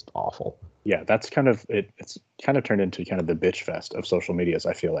there is just awful. Yeah, that's kind of it. It's kind of turned into kind of the bitch fest of social medias.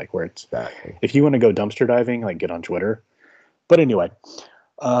 I feel like where it's Exactly. if you want to go dumpster diving, like get on Twitter. But anyway,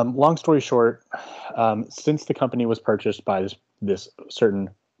 long story short, since the company was purchased by this certain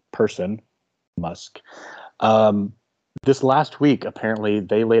person, Musk, um, this last week apparently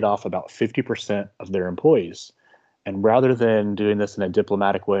they laid off about 50% of their employees. And rather than doing this in a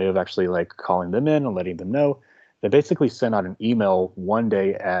diplomatic way of actually like calling them in and letting them know, they basically sent out an email one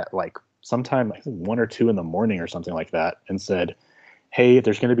day at like sometime I think 1 or 2 in the morning or something like that and said, hey,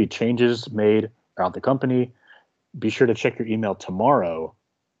 there's going to be changes made around the company. Be sure to check your email tomorrow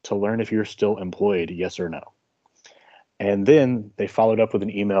to learn if you're still employed, yes or no. And then they followed up with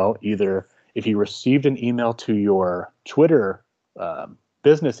an email either if you received an email to your Twitter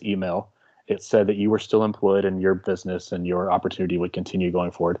business email, it said that you were still employed in your business and your opportunity would continue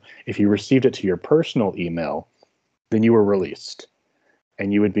going forward. If you received it to your personal email, then you were released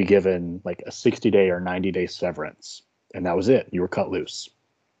and you would be given like a 60-day or 90-day severance. And that was it. You were cut loose.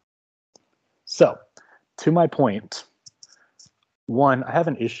 So, to my point, one, I have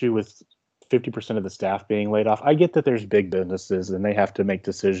an issue with 50% of the staff being laid off. I get that there's big businesses and they have to make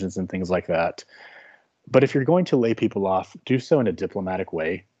decisions and things like that. But if you're going to lay people off, do so in a diplomatic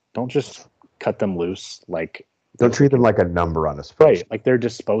way. Don't just cut them loose like Don't treat them like a number on a spreadsheet. right, like they're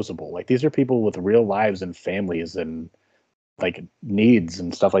disposable. Like these are people with real lives and families and like needs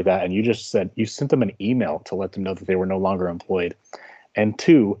and stuff like that. And you just said you sent them an email to let them know that they were no longer employed. And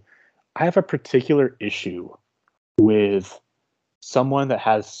two, I have a particular issue with someone that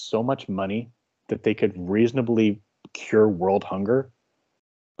has so much money that they could reasonably cure world hunger,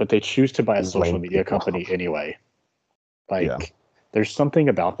 but they choose to buy a social media company anyway. Like, Yeah. there's something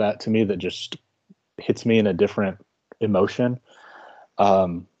about that to me that just hits me in a different emotion.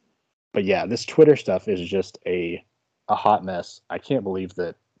 But yeah, this Twitter stuff is just a hot mess. I can't believe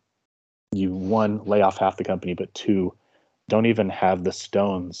that you, one, lay off half the company, but two, don't even have the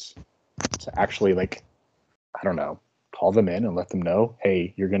stones to actually, like, I don't know, call them in and let them know,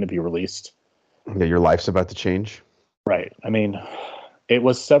 hey, you're going to be released. Yeah, your life's about to change. Right. I mean, it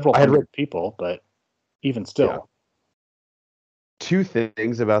was several hundred people, but even still. Yeah. Two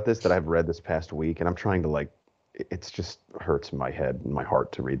things about this that I've read this past week, and I'm trying to like, it's just hurts my head and my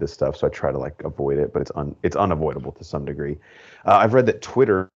heart to read this stuff, so I try to like avoid it, but it's unavoidable to some degree. I've read that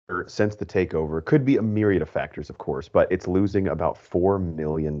Twitter, since the takeover, could be a myriad of factors, of course, but it's losing about $4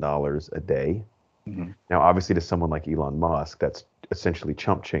 million a day. Mm-hmm. Now, obviously, to someone like Elon Musk, that's essentially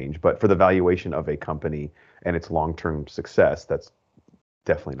chump change, but for the valuation of a company and its long-term success, that's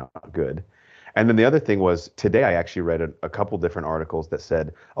definitely not good. And then the other thing was today I actually read a couple different articles that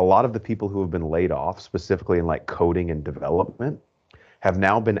said a lot of the people who have been laid off, specifically in like coding and development, have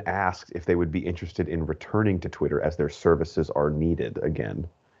now been asked if they would be interested in returning to Twitter as their services are needed again.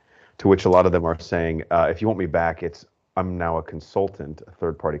 To which a lot of them are saying, if you want me back, I'm now a consultant, a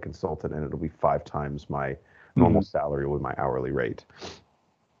third-party consultant, and it'll be 5 times my normal salary with my hourly rate.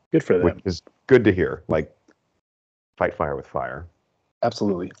 Good for them. Which is good to hear. Like, fight fire with fire.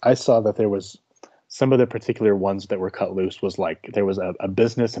 Absolutely. I saw that there was some of the particular ones that were cut loose was like there was a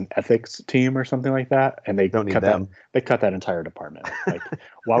business and ethics team or something like that, and they Don't need cut them. they cut that entire department. Like,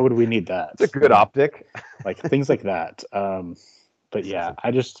 why would we need that? It's a good optic. Like things like that. But yeah, I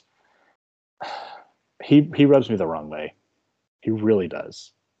just he rubs me the wrong way. He really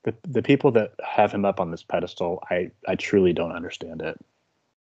does. The people that have him up on this pedestal, I truly don't understand it.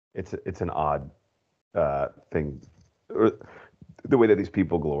 It's an odd thing. The way that these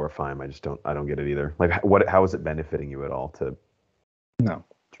people glorify him, I don't get it either. Like, how is it benefiting you at all? No.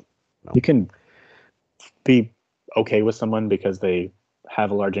 You can be okay with someone because they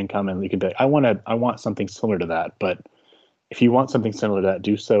have a large income, and you can be like, I want something similar to that. But if you want something similar to that,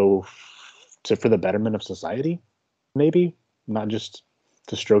 do so for the betterment of society, maybe not just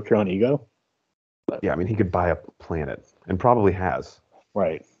to stroke your own ego. But, yeah, I mean, he could buy a planet and probably has.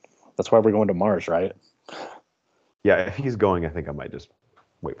 Right. That's why we're going to Mars, right? Yeah, if he's going, I think I might just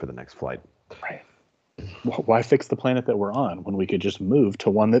wait for the next flight. Right. Why fix the planet that we're on when we could just move to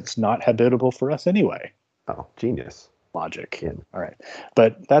one that's not habitable for us anyway? Oh, genius. Logic. Yeah. All right.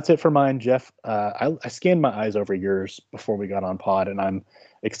 But that's it for mine, Jeff. I scanned my eyes over yours before we got on pod, and I'm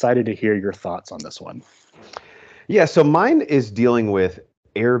excited to hear your thoughts on this one. Yeah, so mine is dealing with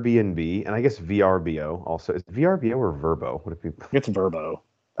Airbnb, and I guess VRBO also. Is it VRBO or Verbo? What if people... It's Verbo.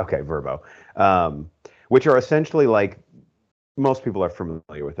 Okay, Verbo. Which are essentially like, most people are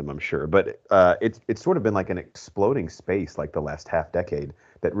familiar with them, I'm sure, but it's sort of been like an exploding space like the last half decade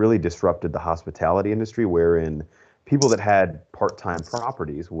that really disrupted the hospitality industry, wherein people that had part-time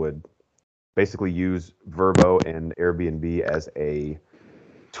properties would basically use Vrbo and Airbnb as a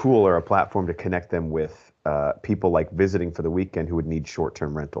tool or a platform to connect them with people like visiting for the weekend who would need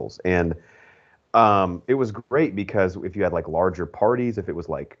short-term rentals. And it was great because if you had like larger parties, if it was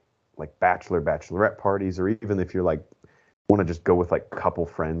like bachelorette parties, or even if you're like want to just go with like couple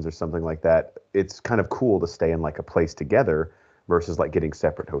friends or something like that, it's kind of cool to stay in like a place together versus like getting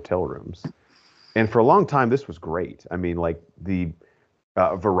separate hotel rooms. And for a long time, this was great. I mean, like the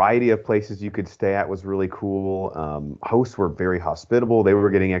variety of places you could stay at was really cool. Hosts were very hospitable. They were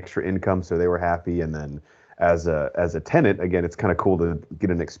getting extra income, so they were happy. And then as a tenant, again, it's kind of cool to get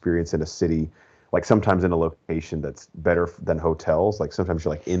an experience in a city, like sometimes in a location that's better than hotels. Like sometimes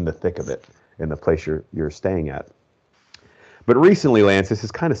you're like in the thick of it in the place you're staying at. But recently, Lance, this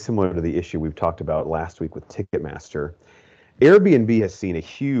is kind of similar to the issue we've talked about last week with Ticketmaster. Airbnb has seen a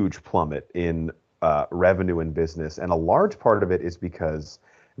huge plummet in revenue and business, and a large part of it is because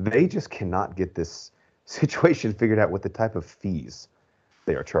they just cannot get this situation figured out with the type of fees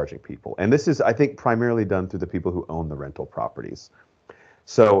they are charging people. And this is, I think, primarily done through the people who own the rental properties.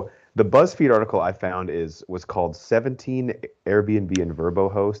 So the BuzzFeed article I found was called 17 Airbnb and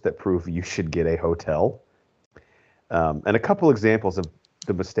Vrbo hosts that prove you should get a hotel. And a couple examples of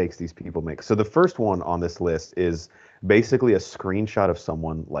the mistakes these people make. So the first one on this list is basically a screenshot of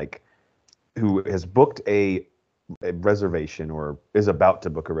someone like who has booked a reservation or is about to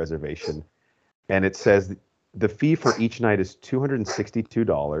book a reservation, and it says the fee for each night is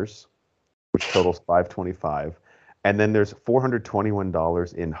 $262, which totals $525, and then there's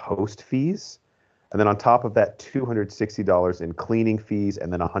 $421 in host fees, and then on top of that, $260 in cleaning fees,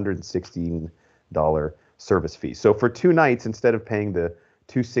 and then $116 service fee. So for 2 nights, instead of paying the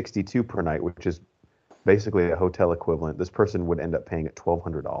 $262 per night, which is basically a hotel equivalent, this person would end up paying at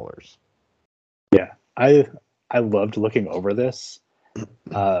 $1,200. Yeah, I loved looking over this.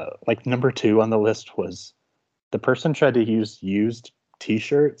 Like number 2 on the list was the person tried to use used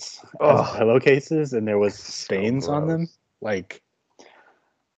T-shirts as pillowcases, and there was stains on them. Like,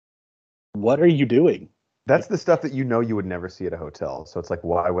 what are you doing? That's the stuff that you would never see at a hotel. So it's like,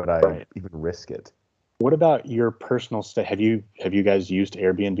 why would I even risk it? What about your personal stay? Have you guys used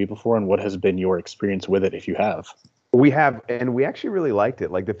Airbnb before, and what has been your experience with it if you have? We have, and we actually really liked it.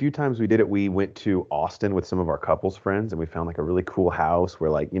 Like the few times we did it, we went to Austin with some of our couples friends, and we found like a really cool house where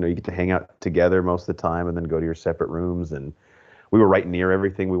like, you get to hang out together most of the time and then go to your separate rooms. And we were right near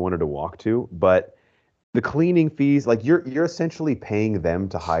everything we wanted to walk to. But the cleaning fees, like you're essentially paying them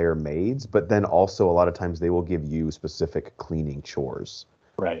to hire maids, but then also a lot of times they will give you specific cleaning chores.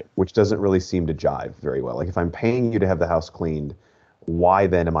 Right. Which doesn't really seem to jive very well. Like if I'm paying you to have the house cleaned, why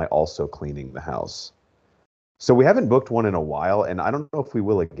then am I also cleaning the house? So we haven't booked one in a while, and I don't know if we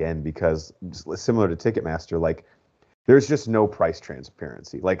will again because similar to Ticketmaster, like there's just no price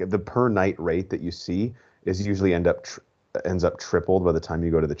transparency. Like the per night rate that you see is usually ends up tripled by the time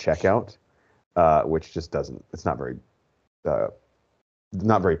you go to the checkout, which just doesn't. It's not very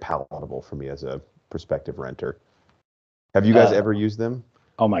palatable for me as a prospective renter. Have you guys ever used them?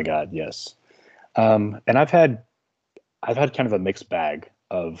 Oh my God, yes. And I've had kind of a mixed bag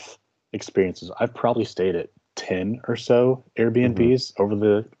of experiences. I've probably stayed at 10 or so Airbnbs over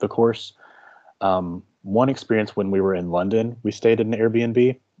the course. One experience when we were in London, we stayed at an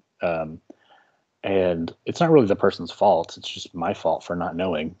Airbnb, and it's not really the person's fault. It's just my fault for not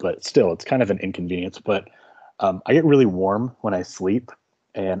knowing, but still, it's kind of an inconvenience. But I get really warm when I sleep,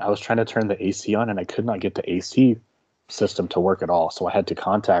 and I was trying to turn the AC on, and I could not get the AC system to work at all. So I had to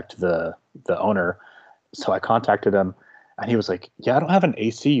contact the owner. So I contacted him, and he was like, yeah, I don't have an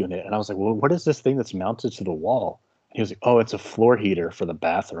AC unit. And I was like, well, what is this thing that's mounted to the wall? And he was like, oh, it's a floor heater for the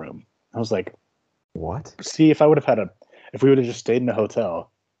bathroom. I was like, what? See, if we would have just stayed in a hotel,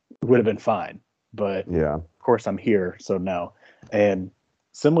 it would have been fine. But yeah, of course I'm here, so no. And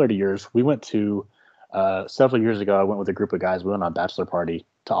similar to yours, we went to several years ago, I went with a group of guys. We went on a bachelor party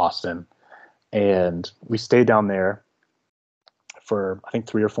to Austin, and we stayed down there for I think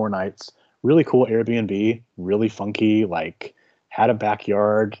 3 or 4 nights. Really cool Airbnb, really funky, like had a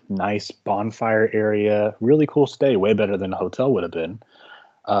backyard, nice bonfire area, really cool stay, way better than a hotel would have been.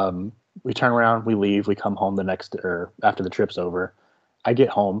 We turn around, we leave, we come home after the trip's over. I get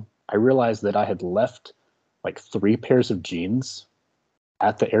home, I realized that I had left like 3 pairs of jeans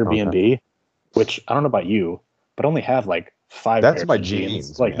at the Airbnb, which I don't know about you, but I only have like 5 that's pairs my of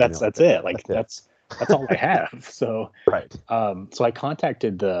jeans. Like man. that's it. Like that's all I have. So right. So I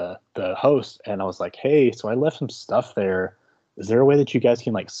contacted the host, and I was like, hey, so I left some stuff there. Is there a way that you guys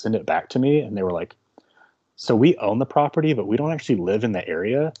can like send it back to me? And they were like, So we own the property, but we don't actually live in the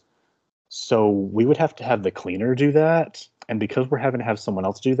area. So we would have to have the cleaner do that. And because we're having to have someone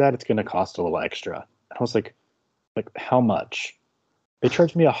else do that, it's going to cost a little extra. And I was like how much? They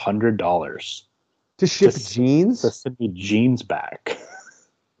charged me $100 To ship jeans? to send me jeans back.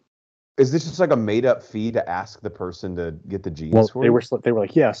 Is this just like a made up fee to ask the person to get the jeans Well, for they you? were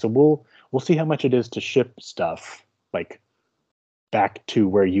like, yeah, so we'll see how much it is to ship stuff like back to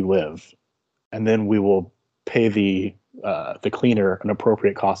where you live, and then we will pay the cleaner an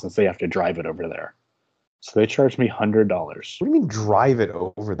appropriate cost since they have to drive it over there. So they charged me $100. What do you mean drive it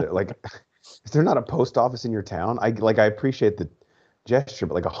over there? Like, is there not a post office in your town? I appreciate the gesture,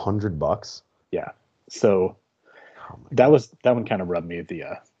 but like $100? Yeah. So Oh my that God. one kind of rubbed me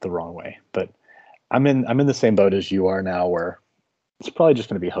the wrong way. But I'm in the same boat as you are now, where it's probably just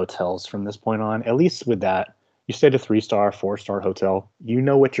going to be hotels from this point on. At least with that, you stayed a 3-star, 4-star hotel, you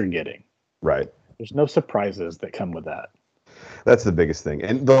know what you're getting. Right. There's no surprises that come with that. That's the biggest thing.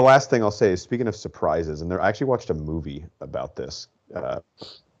 And the last thing I'll say is, speaking of surprises, and I actually watched a movie about this,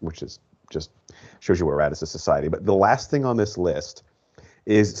 which is just shows you where we're at as a society. But the last thing on this list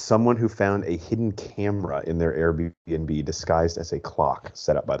is someone who found a hidden camera in their Airbnb disguised as a clock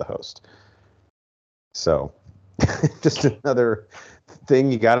set up by the host. So just another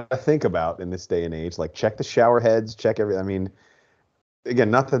thing you got to think about in this day and age. Like, check the shower heads, check everything. I mean,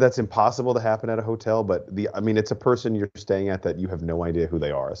 again, not that that's impossible to happen at a hotel, but it's a person you're staying at that you have no idea who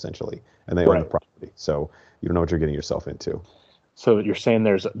they are, essentially, and they own the property. So you don't know what you're getting yourself into. So you're saying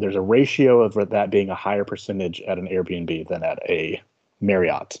there's a ratio of that being a higher percentage at an Airbnb than at a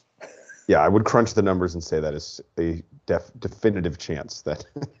Marriott. Yeah, I would crunch the numbers and say that is a definitive chance that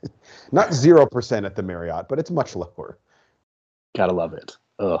not 0% at the Marriott, but it's much lower. Gotta love it.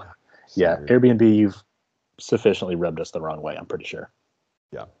 Ugh. Yeah, Airbnb, you've sufficiently rubbed us the wrong way, I'm pretty sure.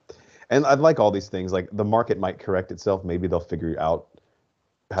 Yeah. And I'd like all these things. Like, the market might correct itself. Maybe they'll figure out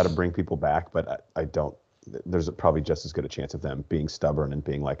how to bring people back, but I don't. There's probably just as good a chance of them being stubborn and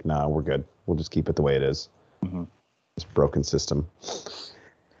being like, nah, we're good. We'll just keep it the way it is. Mm-hmm. This broken system.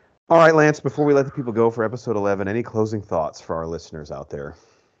 All right, Lance, before we let the people go for episode 11, any closing thoughts for our listeners out there?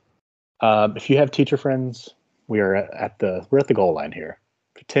 If you have teacher friends, we're at the goal line here.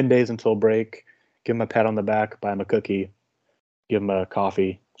 For 10 days until break, give them a pat on the back, buy them a cookie, give them a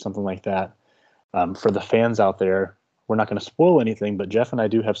coffee, something like that. For the fans out there, we're not going to spoil anything, but Jeff and I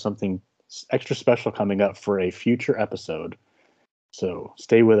do have something extra special coming up for a future episode. So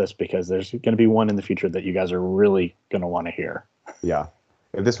stay with us, because there's going to be one in the future that you guys are really going to want to hear. Yeah.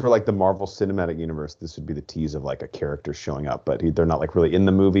 If this were like the Marvel Cinematic Universe, this would be the tease of like a character showing up, but they're not like really in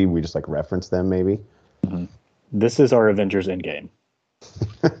the movie. We just like reference them maybe. Mm-hmm. This is our Avengers Endgame.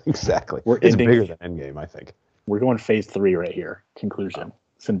 Exactly. It's bigger than Endgame, I think. We're going phase 3 right here. Conclusion.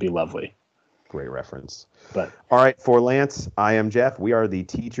 It's going to be lovely. Great reference. But all right, for Lance, I am Jeff. We are the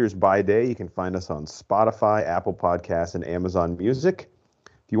Teachers by Day. You can find us on Spotify, Apple Podcasts, and Amazon Music.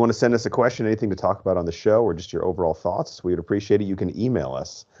 If you want to send us a question, anything to talk about on the show, or just your overall thoughts, we would appreciate it. You can email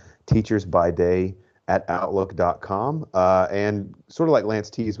us, teachersbyday@outlook.com. And sort of like Lance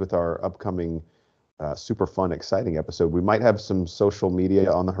teased with our upcoming super fun, exciting episode, we might have some social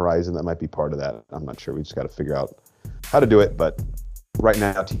media on the horizon that might be part of that. I'm not sure. We just got to figure out how to do it. But right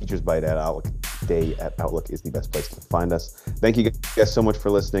now, Teachers by Day at Outlook is the best place to find us. Thank you guys so much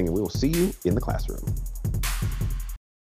for listening, and we will see you in the classroom.